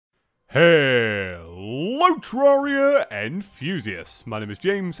Hello Terraria enthusiasts, my name is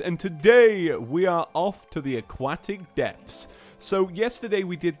James and today we are off to the aquatic depths. So yesterday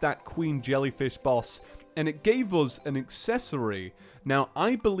we did that queen jellyfish boss and it gave us an accessory. Now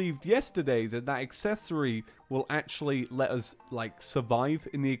I believed yesterday that accessory will actually let us survive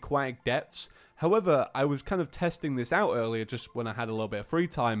in the aquatic depths. However, I was kind of testing this out earlier just when I had a little bit of free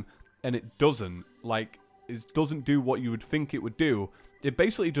time and it doesn't. It doesn't do what you would think it would do. It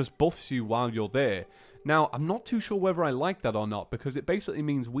basically just buffs you while you're there. Now, I'm not too sure whether I like that or not, because it basically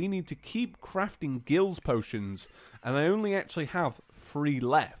means we need to keep crafting gills potions, and I only actually have 3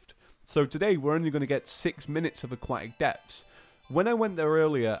 left. So today, we're only going to get 6 minutes of aquatic depths. When I went there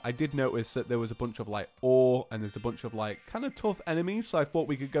earlier, I did notice that there was a bunch of, ore, and there's a bunch of, kind of tough enemies, so I thought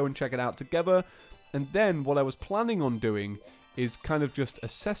we could go and check it out together. And then, what I was planning on doing is kind of just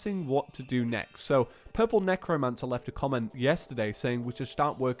assessing what to do next. So, Purple Necromancer left a comment yesterday saying we should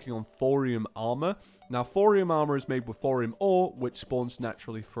start working on thorium armor. Now, thorium armor is made with thorium ore, which spawns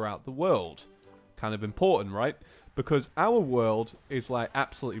naturally throughout the world. Kind of important, right? Because our world is,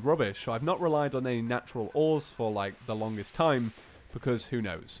 absolutely rubbish, so I've not relied on any natural ores for, the longest time, because who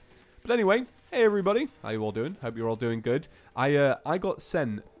knows. But anyway, hey everybody, how you all doing? Hope you're all doing good. I got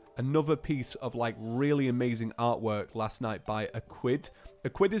sent another piece of really amazing artwork last night by Aquid.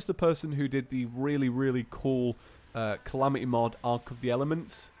 Aquid is the person who did the really cool Calamity Mod Arc of the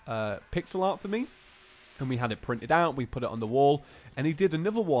Elements pixel art for me, and we had it printed out, we put it on the wall, and he did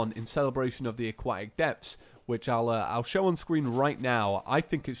another one in celebration of the aquatic depths, which I'll show on screen right now. I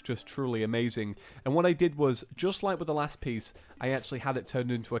think it's just truly amazing. And what I did was, just like with the last piece, I actually had it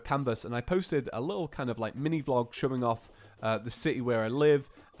turned into a canvas, and I posted a little kind of mini vlog showing off the city where I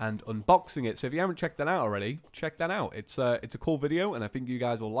live and unboxing it. So if you haven't checked that out already, check that out. It's a cool video, and I think you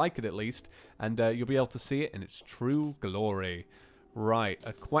guys will like it at least, and you'll be able to see it in its true glory. Right,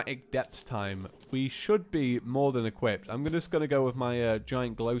 aquatic depths time. We should be more than equipped. I'm just going to go with my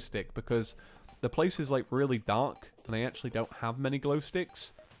giant glow stick because the place is really dark, and I actually don't have many glow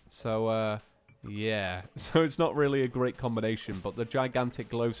sticks. So yeah, so it's not really a great combination, but the gigantic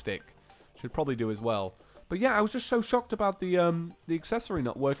glow stick should probably do as well. But yeah, I was just so shocked about the accessory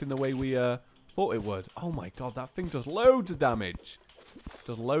not working the way we thought it would. Oh my god, that thing does loads of damage.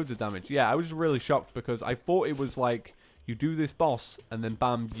 Does loads of damage. Yeah, I was really shocked because I thought it was you do this boss and then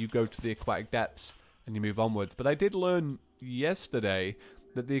bam, you go to the aquatic depths and you move onwards. But I did learn yesterday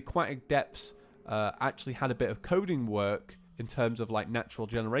that the aquatic depths actually had a bit of coding work in terms of natural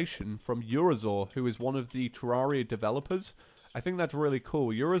generation from Eurazor, who is one of the Terraria developers. I think that's really cool.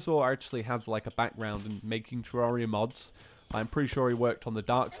 Eurazor actually has a background in making Terraria mods. I'm pretty sure he worked on the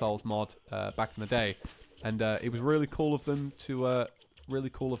Dark Souls mod back in the day, and it was really cool of them to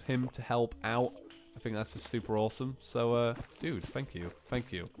him to help out. I think that's just super awesome. So, dude, thank you,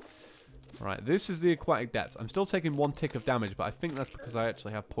 thank you. All right, this is the aquatic depths. I'm still taking 1 tick of damage, but I think that's because I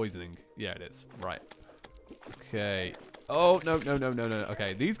actually have poisoning. Yeah, it is. Right. Okay. Oh no.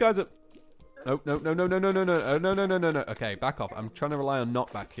 Okay, these guys are. No. Okay, back off. I'm trying to rely on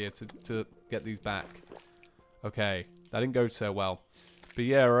knockback here to get these back. Okay, that didn't go so well. But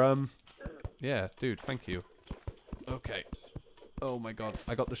yeah, yeah, dude, thank you. Okay. Oh my god,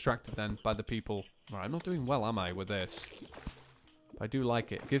 I got distracted then by the people. Alright, I'm not doing well, am I, with this? I do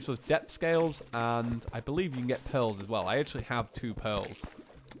like it. It gives us depth scales, and I believe you can get pearls as well. I actually have 2 pearls.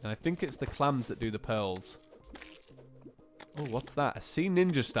 And I think it's the clams that do the pearls. Oh, what's that? A sea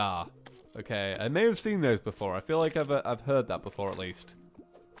ninja star. Okay, I may have seen those before. I feel like I've heard that before at least.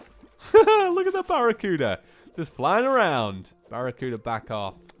 Look at that barracuda, just flying around. Barracuda, back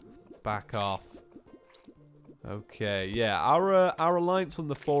off, back off. Okay, yeah, our reliance on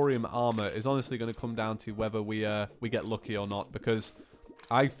the thorium armor is honestly going to come down to whether we get lucky or not. Because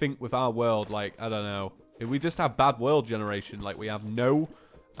I think with our world, I don't know, if we just have bad world generation, we have no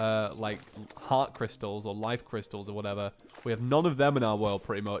heart crystals or life crystals or whatever. We have none of them in our world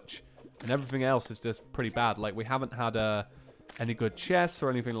pretty much. And everything else is just pretty bad. We haven't had any good chests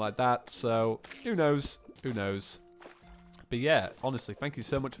or anything like that. So, who knows? Who knows? But yeah, honestly, thank you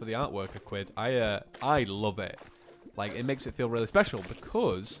so much for the artwork, Aquid. I love it. It makes it feel really special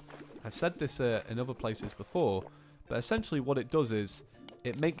because I've said this in other places before. But essentially what it does is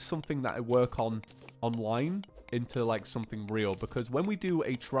it makes something that I work on online into, something real. Because when we do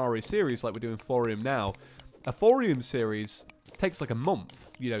a Terraria series like we're doing Thorium now, a Thorium series takes a month,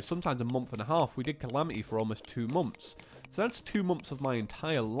 sometimes a month and a half. We did Calamity for almost 2 months. So that's 2 months of my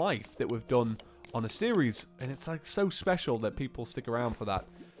entire life that we've done on a series, and it's so special that people stick around for that.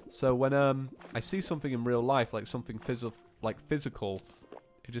 So when I see something in real life, something physical,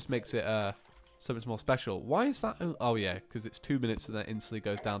 it just makes it so much more special. Why is that? Oh, yeah, because it's 2 minutes and then instantly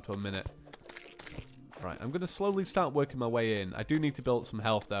goes down to a minute. Right, I'm going to slowly start working my way in. I do need to build some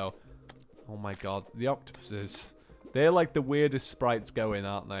health, though. Oh, my God. The octopuses. They're like the weirdest sprites going,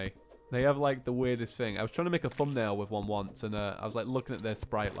 aren't they? They have like the weirdest thing. I was trying to make a thumbnail with one once, and I was like looking at their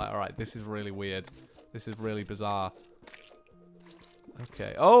sprite like, alright, this is really weird. This is really bizarre.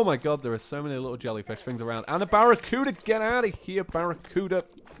 Okay. Oh my god, there are so many little jellyfish things around. And a barracuda, get out of here, barracuda.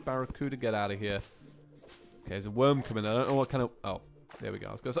 Barracuda, get out of here. Okay, there's a worm coming. I don't know what kind of... Oh, there we go.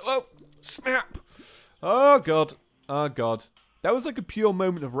 I was going to say... Oh, snap. Oh god. Oh god. That was like a pure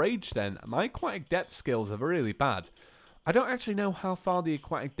moment of rage then. My aquatic depth skills are really bad. I don't actually know how far the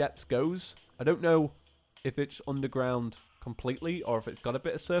aquatic depths goes. I don't know if it's underground completely or if it's got a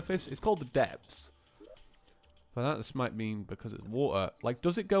bit of surface. It's called the depths. So that this might mean because it's water. Like,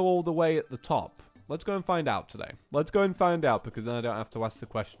 does it go all the way at the top? Let's go and find out today. Let's go and find out because then I don't have to ask the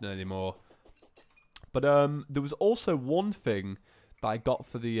question anymore. But there was also one thing that I got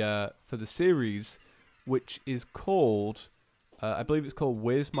for the series, which is called, I believe it's called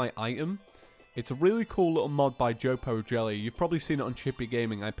Where's My Item? It's a really cool little mod by Jopo Jelly. You've probably seen it on Chippy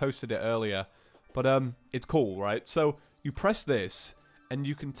Gaming. I posted it earlier. But it's cool, right? So you press this, and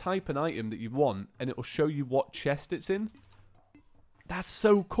you can type an item that you want, and it will show you what chest it's in. That's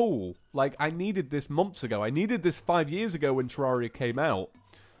so cool. Like, I needed this months ago. I needed this 5 years ago when Terraria came out.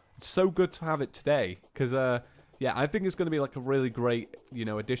 It's so good to have it today. Because, yeah, I think it's going to be like a really great, you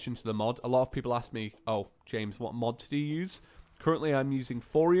know, addition to the mod. A lot of people ask me, oh, James, what mod do you use? Currently, I'm using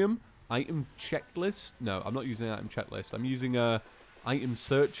Thorium. Item checklist? No, I'm not using item checklist. I'm using item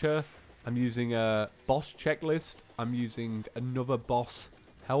searcher. I'm using a boss checklist. I'm using another boss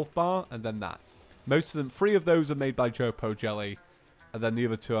health bar, and then that. Most of them, 3 of those are made by Jopo Jelly, and then the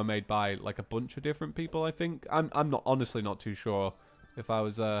other 2 are made by like a bunch of different people. I think I'm not honestly not too sure. If I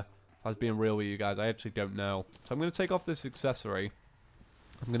was being real with you guys, I actually don't know. So I'm gonna take off this accessory.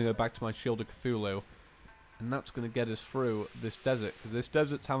 I'm gonna go back to my Shield of Cthulhu. And that's going to get us through this desert. Because this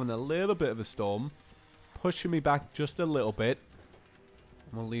desert's having a little bit of a storm. Pushing me back just a little bit.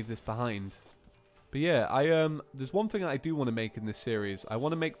 And we'll leave this behind. But yeah, there's one thing that I do want to make in this series. I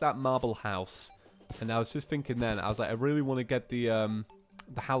want to make that marble house. And I was just thinking then, I was like, I really want to get the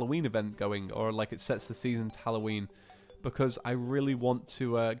Halloween event going. Or like it sets the season to Halloween. Because I really want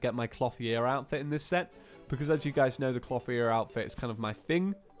to get my clothier outfit in this set. Because as you guys know, the clothier outfit is kind of my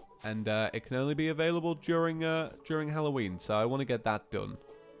thing. And it can only be available during Halloween, so I want to get that done.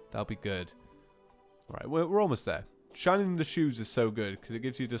 That'll be good. Alright, we're almost there. Shining the shoes is so good, because it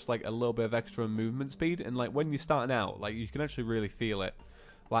gives you just like a little bit of extra movement speed, and like when you're starting out, like you can actually really feel it.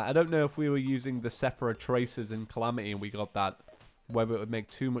 Like, I don't know if we were using the Sephora Traces in Calamity and we got that, whether it would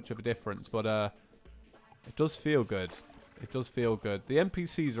make too much of a difference, but it does feel good. It does feel good. The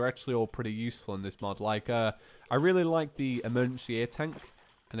NPCs are actually all pretty useful in this mod. Like, I really like the emergency air tank.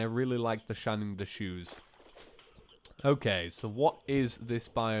 And I really like the shining the shoes. Okay, so what is this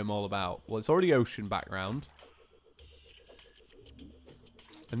biome all about? Well, it's already ocean background.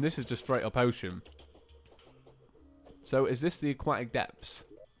 And this is just straight up ocean. So is this the aquatic depths?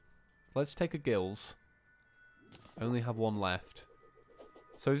 Let's take a gills. I only have 1 left.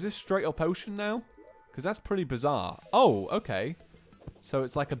 So is this straight up ocean now? Because that's pretty bizarre. Oh, okay. So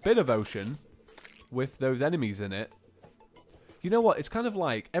it's like a bit of ocean with those enemies in it. You know what? It's kind of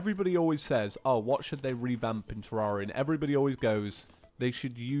like everybody always says, oh, what should they revamp in Terraria? And everybody always goes, they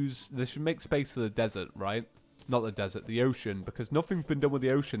should make space for the desert, right? Not the desert, the ocean, because nothing's been done with the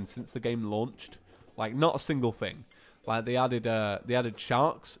ocean since the game launched. Like, not a single thing. Like, they added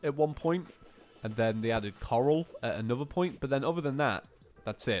sharks at one point, and then they added coral at another point, but then other than that,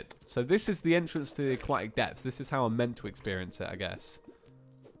 that's it. So this is the entrance to the aquatic depths. This is how I'm meant to experience it, I guess.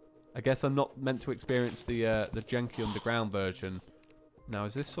 I guess I'm not meant to experience the janky underground version. Now,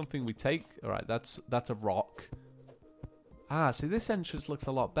 is this something we take? Alright, that's a rock. Ah, see, this entrance looks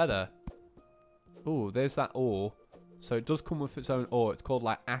a lot better. Oh, there's that ore. So it does come with its own ore. It's called,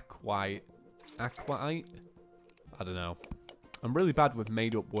 like, aquite. Aquite? I don't know. I'm really bad with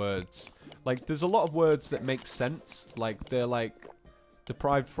made-up words. Like, there's a lot of words that make sense. Like, they're, like,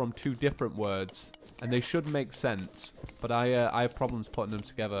 deprived from 2 different words. And they should make sense, but I have problems putting them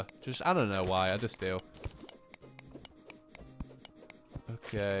together. Just, I don't know why, I just do.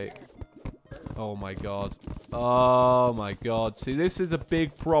 Okay. Oh my god. Oh my god. See, this is a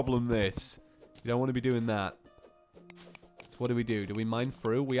big problem, this. You don't want to be doing that. So what do? Do we mine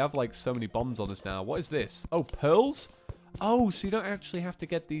through? We have, like, so many bombs on us now. What is this? Oh, pearls? Oh, so you don't actually have to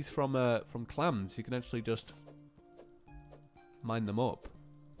get these from clams. You can actually just mine them up.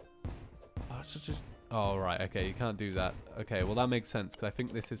 Oh, it's just... Oh, right, okay, you can't do that. Okay, well, that makes sense, because I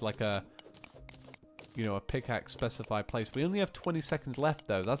think this is like a you know, a pickaxe specified place. We only have 20 seconds left,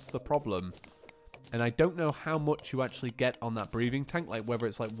 though. That's the problem. And I don't know how much you actually get on that breathing tank, like whether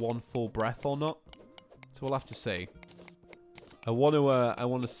it's like one full breath or not. So we'll have to see. I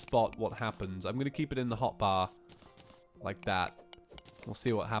want to spot what happens. I'm going to keep it in the hotbar like that. We'll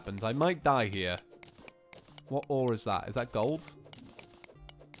see what happens. I might die here. What ore is that? Is that gold?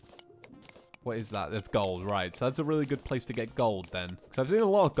 What is that? That's gold, right. So that's a really good place to get gold then. Because I've seen a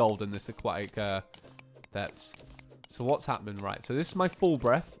lot of gold in this aquatic depths. So what's happening? Right, so this is my full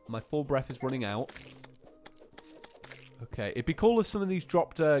breath. My full breath is running out. Okay, it'd be cool if some of these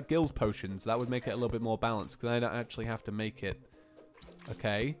dropped gills potions. That would make it a little bit more balanced. Because I don't actually have to make it.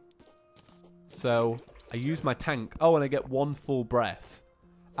 Okay. So, I use my tank. Oh, and I get one full breath.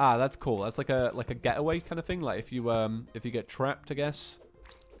 Ah, that's cool. That's like a getaway kind of thing. Like if you get trapped, I guess.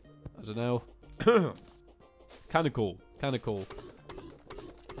 I don't know. Kind of cool. Kind of cool.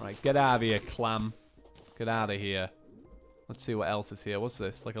 Right, get out of here, clam. Get out of here. Let's see what else is here. What's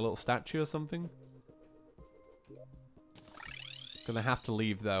this? Like a little statue or something? Gonna have to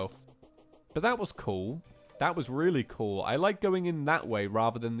leave, though. But that was cool. That was really cool. I like going in that way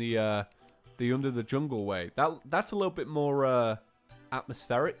rather than the under the jungle way. That's a little bit more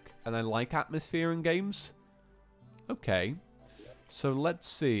atmospheric, and I like atmosphere in games. Okay. So let's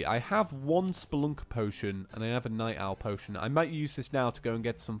see. I have one Spelunker potion, and I have a Night Owl potion. I might use this now to go and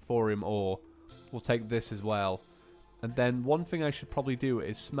get some thorium ore. We'll take this as well. And then one thing I should probably do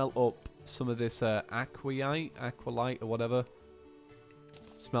is smelt up some of this aqualite, or whatever.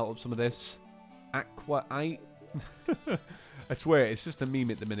 Smelt up some of this. Aquaite. I swear, it's just a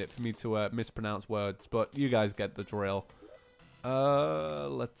meme at the minute for me to mispronounce words, but you guys get the drill.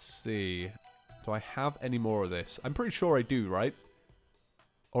 Let's see. Do I have any more of this? I'm pretty sure I do, right?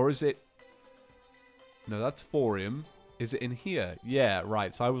 Or is it... No, that's thorium. Is it in here? Yeah,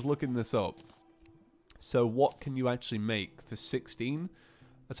 right. So I was looking this up. So what can you actually make for 16?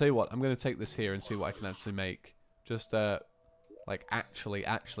 I'll tell you what. I'm going to take this here and see what I can actually make. Just, like,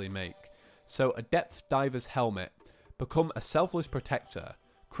 actually make. So, a depth diver's helmet. Become a selfless protector.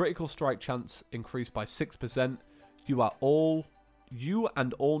 Critical strike chance increased by 6%. You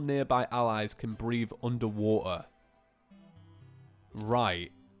and all nearby allies can breathe underwater.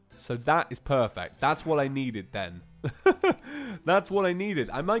 Right. So that is perfect. That's what I needed then. That's what I needed.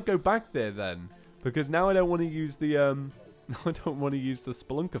 I might go back there then. Because now I don't want to use the I don't want to use the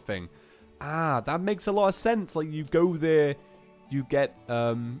Spelunker thing. Ah, that makes a lot of sense. Like you go there, you get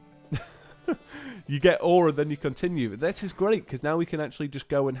you get ore and then you continue. This is great because now we can actually just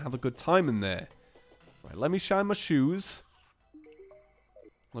go and have a good time in there. Right, let me shine my shoes.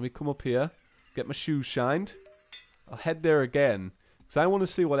 Let me come up here, get my shoes shined. I'll head there again because I want to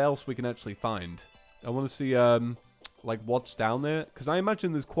see what else we can actually find. I want to see like what's down there because I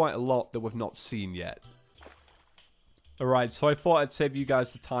imagine there's quite a lot that we've not seen yet. Alright, so I thought I'd save you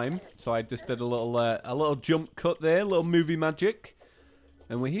guys the time, so I just did a little jump cut there, a little movie magic,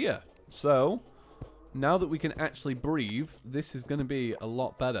 and we're here. So now that we can actually breathe, this is going to be a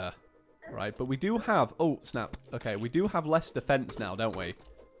lot better, right? But we do have, oh snap, okay, we do have less defense now, don't we?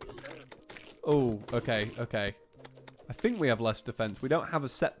 Oh, okay. I think we have less defense. We don't have a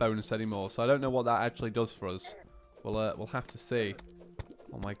set bonus anymore, so I don't know what that actually does for us. We'll have to see.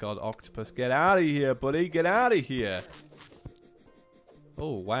 Oh my god, octopus, get out of here, buddy, get out of here.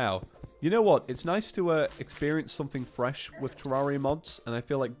 Oh, wow. You know what? It's nice to experience something fresh with Terraria mods, and I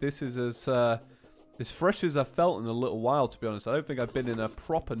feel like this is as fresh as I've felt in a little while, to be honest. I don't think I've been in a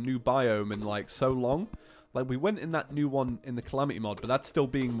proper new biome in, like, so long. Like, we went in that new one in the Calamity mod, but that's still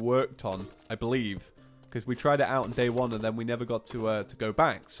being worked on, I believe. Because we tried it out on day one, and then we never got to go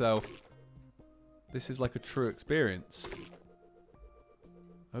back, so... This is like a true experience.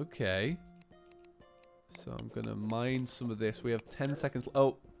 Okay. So I'm going to mine some of this. We have 10 seconds...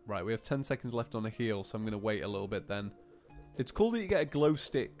 Oh, right. We have 10 seconds left on a heal, so I'm going to wait a little bit then. It's cool that you get a glow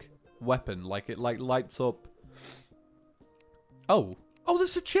stick weapon. Like, it like lights up... Oh. Oh,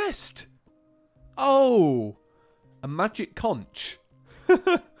 there's a chest! Oh! A magic conch.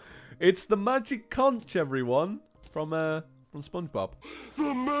 It's the magic conch, everyone. From SpongeBob.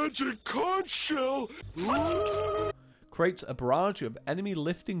 The magic conch shell! Creates a barrage of enemy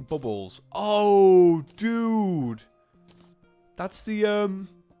lifting bubbles. Oh, dude. That's the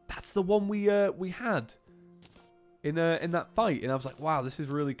one we had in that fight, and I was like, wow, this is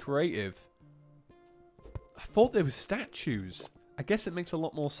really creative. I thought they were statues. I guess it makes a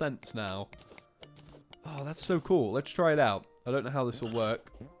lot more sense now. Oh, that's so cool. Let's try it out. I don't know how this will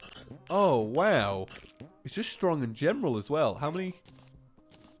work. Oh, wow. It's just strong in general as well. How many?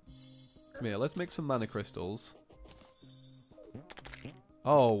 Come here, let's make some mana crystals.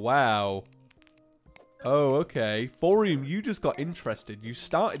 Oh, wow. Oh, okay. Thorium, you just got interested. You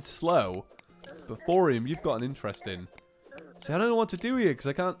started slow, but Thorium, you've got an interest in. See, I don't know what to do here because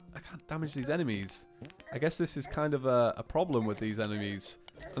I can't damage these enemies. I guess this is kind of a problem with these enemies.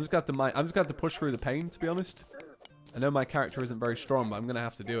 I'm just gonna have to push through the pain, to be honest. I know my character isn't very strong, but I'm gonna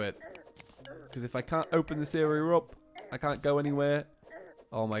have to do it. Because if I can't open this area up, I can't go anywhere.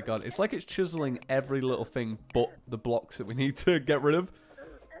 Oh my god, it's like it's chiseling every little thing but the blocks that we need to get rid of.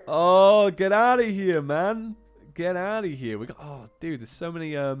 Oh, get out of here, man. Get out of here. Oh, dude, there's so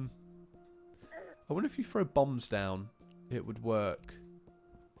many, I wonder if you throw bombs down, it would work.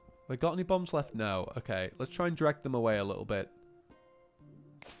 Have I got any bombs left? No. Okay, let's try and drag them away a little bit.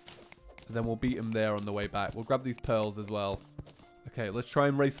 And then we'll beat them there on the way back. We'll grab these pearls as well. Okay, let's try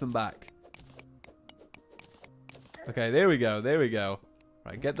and race them back. Okay, there we go. There we go.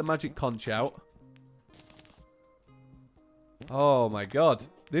 Right, get the magic conch out. Oh my god.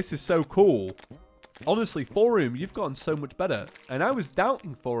 This is so cool. Honestly, Thorium, you've gotten so much better. And I was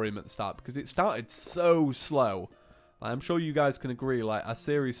doubting Thorium at the start because it started so slow. I'm sure you guys can agree, like, our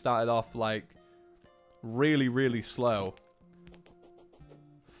series started off, like, really, really slow.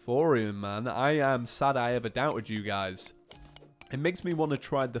 Thorium, man. I am sad I ever doubted you guys. It makes me want to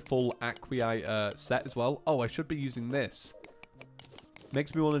try the full Acquia set as well. Oh, I should be using this.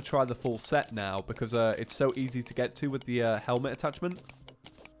 Makes me want to try the full set now because it's so easy to get to with the helmet attachment.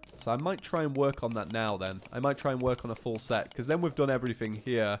 So I might try and work on that now then. I might try and work on a full set because then we've done everything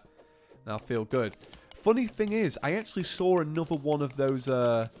here and I'll feel good. Funny thing is, I actually saw another one of those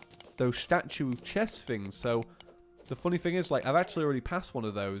statue chest things. So the funny thing is, like, I've actually already passed one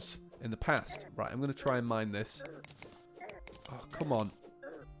of those in the past. Right, I'm going to try and mine this. Oh, come on.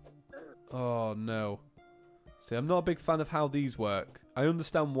 Oh, no. See, I'm not a big fan of how these work. I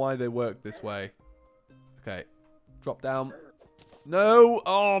understand why they work this way. Okay. Drop down. No!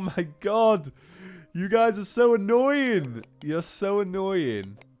 Oh, my God! You guys are so annoying! You're so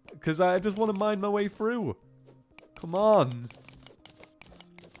annoying. Because I just want to mine my way through. Come on.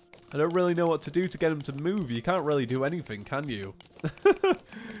 I don't really know what to do to get him to move. You can't really do anything, can you?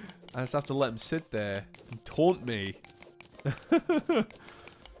 I just have to let him sit there and taunt me.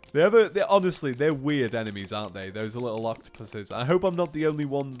 Honestly, they're weird enemies, aren't they? Those little octopuses. I hope I'm not the only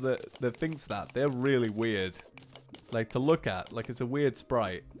one that thinks that. They're really weird. Like, to look at. Like, it's a weird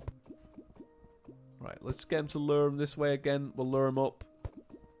sprite. Right, let's get him to lure him this way again. We'll lure him up.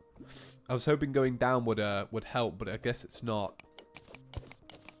 I was hoping going down would help, but I guess it's not.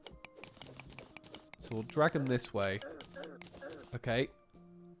 So we'll drag him this way. Okay.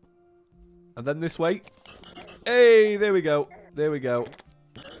 And then this way. Hey, there we go. There we go.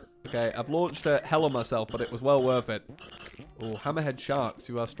 Okay, I've launched a hell on myself, but it was well worth it. Oh, hammerhead sharks,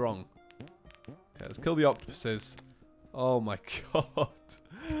 you are strong. Okay, let's kill the octopuses. Oh my god.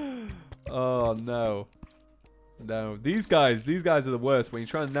 Oh no. No, these guys are the worst. When you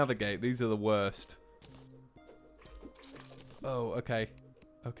try and navigate, these are the worst. Oh, okay.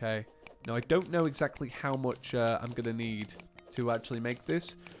 Okay. Now, I don't know exactly how much I'm going to need to actually make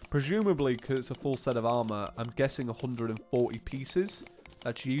this. Presumably, because it's a full set of armor, I'm guessing 140 pieces.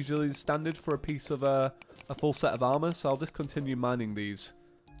 That's usually the standard for a piece of a full set of armor. So I'll just continue mining these.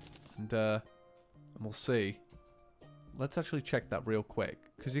 And we'll see. Let's actually check that real quick.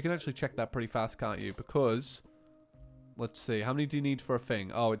 Because you can actually check that pretty fast, can't you? Because... let's see. How many do you need for a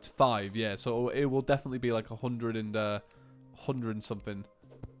thing? Oh, it's 5. Yeah, so it will definitely be like 100 and something.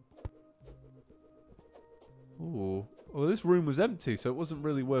 Ooh. Well, this room was empty, so it wasn't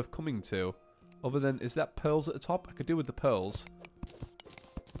really worth coming to. Other than, is that pearls at the top? I could do with the pearls.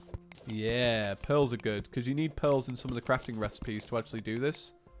 Yeah, pearls are good, because you need pearls in some of the crafting recipes to actually do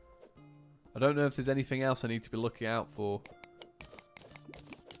this. I don't know if there's anything else I need to be looking out for.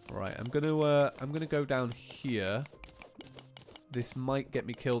 Right, I'm gonna go down here. This might get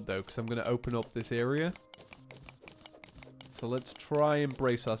me killed though, because I'm gonna open up this area. So let's try and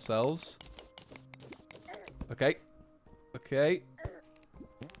brace ourselves. Okay. Okay.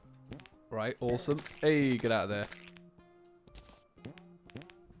 Right, awesome. Hey, get out of there.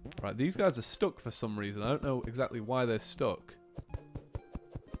 Right, these guys are stuck for some reason. I don't know exactly why they're stuck.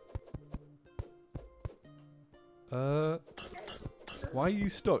 Why are you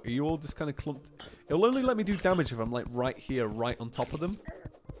stuck? Are you all just kind of clumped? It'll only let me do damage if I'm like right here, right on top of them.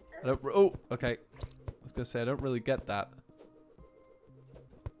 I don't. Oh, okay. I was gonna say I don't really get that.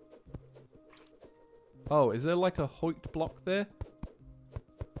 Oh, is there like a height block there?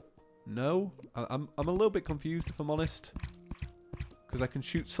 No, I'm a little bit confused if I'm honest. Because I can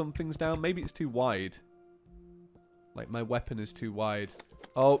shoot some things down. Maybe it's too wide. Like my weapon is too wide.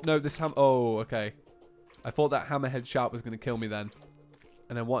 Oh no, this oh, okay. I thought that hammerhead shark was gonna kill me then.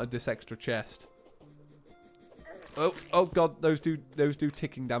 And I wanted this extra chest. Oh god, those do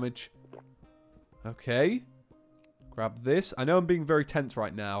ticking damage. Okay. Grab this. I know I'm being very tense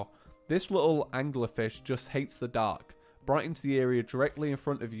right now. This little anglerfish just hates the dark. Brightens the area directly in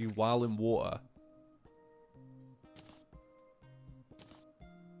front of you while in water.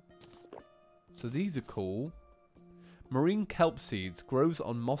 So these are cool. Marine kelp seeds. Grows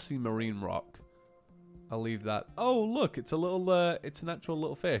on mossy marine rock. I'll leave that. Oh, look. It's a little, it's an actual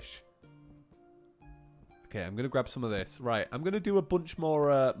little fish. Okay, I'm going to grab some of this. Right, I'm going to do a bunch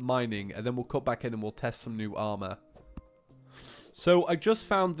more mining, and then we'll cut back in and we'll test some new armor. So I just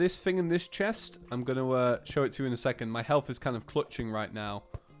found this thing in this chest. I'm going to show it to you in a second. My health is kind of clutching right now.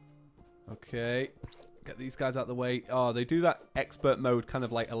 Okay. Get these guys out of the way. Oh, they do that expert mode kind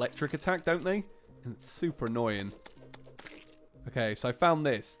of like electric attack, don't they? And it's super annoying. Okay, so I found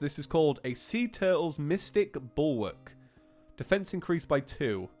this. This is called a Sea Turtle's Mystic Bulwark. Defense increased by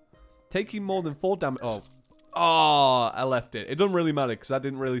 2. Taking more than 4 damage. Oh, I left it. It doesn't really matter because that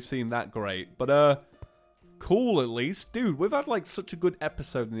didn't really seem that great. But, cool at least. Dude, we've had like such a good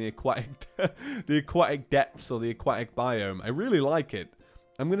episode in the aquatic, the aquatic depths or the aquatic biome. I really like it.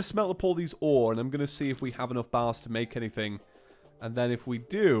 I'm going to smelt up all these ore, and I'm going to see if we have enough bars to make anything. And then if we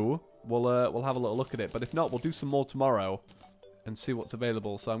do, we'll have a little look at it. But if not, we'll do some more tomorrow and see what's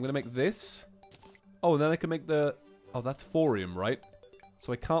available. So I'm going to make this. Oh, and then I can make the... Oh, that's thorium, right?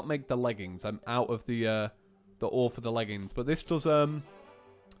 So I can't make the leggings. I'm out of the ore for the leggings. But this does 5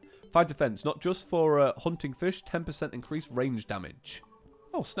 defense, not just for hunting fish. 10% increased range damage.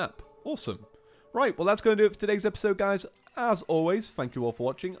 Oh, snap. Awesome. Right, well, that's going to do it for today's episode, guys. As always, thank you all for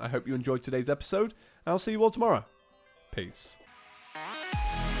watching. I hope you enjoyed today's episode, and I'll see you all tomorrow. Peace.